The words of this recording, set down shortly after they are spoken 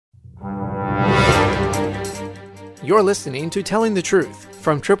You're listening to Telling the Truth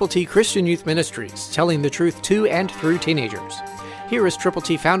from Triple T Christian Youth Ministries, telling the truth to and through teenagers. Here is Triple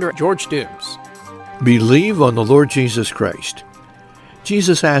T founder George Dooms. Believe on the Lord Jesus Christ.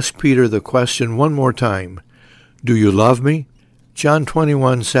 Jesus asked Peter the question one more time, "Do you love me?" John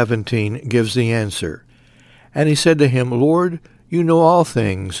 21:17 gives the answer. And he said to him, "Lord, you know all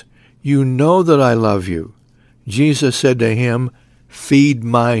things. You know that I love you." Jesus said to him, "Feed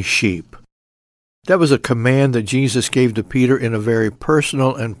my sheep." That was a command that Jesus gave to Peter in a very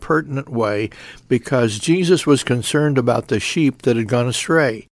personal and pertinent way because Jesus was concerned about the sheep that had gone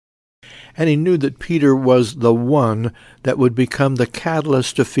astray. And he knew that Peter was the one that would become the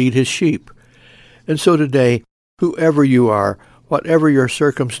catalyst to feed his sheep. And so today, whoever you are, whatever your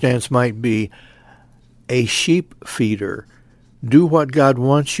circumstance might be, a sheep feeder, do what God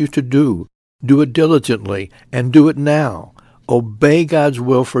wants you to do. Do it diligently, and do it now. Obey God's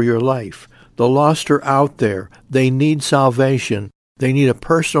will for your life. The lost are out there. They need salvation. They need a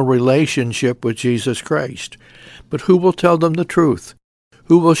personal relationship with Jesus Christ. But who will tell them the truth?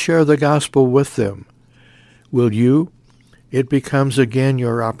 Who will share the gospel with them? Will you? It becomes again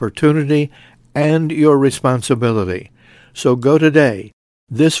your opportunity and your responsibility. So go today,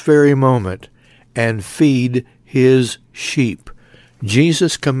 this very moment, and feed his sheep.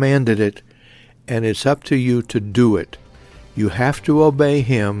 Jesus commanded it, and it's up to you to do it. You have to obey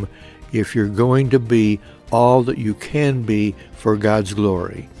him if you're going to be all that you can be for God's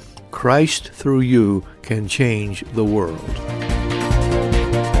glory. Christ through you can change the world.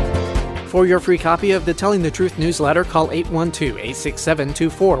 For your free copy of the Telling the Truth newsletter, call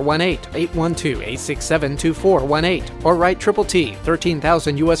 812-867-2418, 812-867-2418, or write Triple T,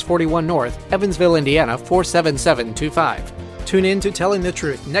 13,000 U.S. 41 North, Evansville, Indiana, 47725. Tune in to Telling the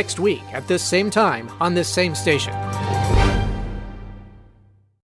Truth next week at this same time on this same station.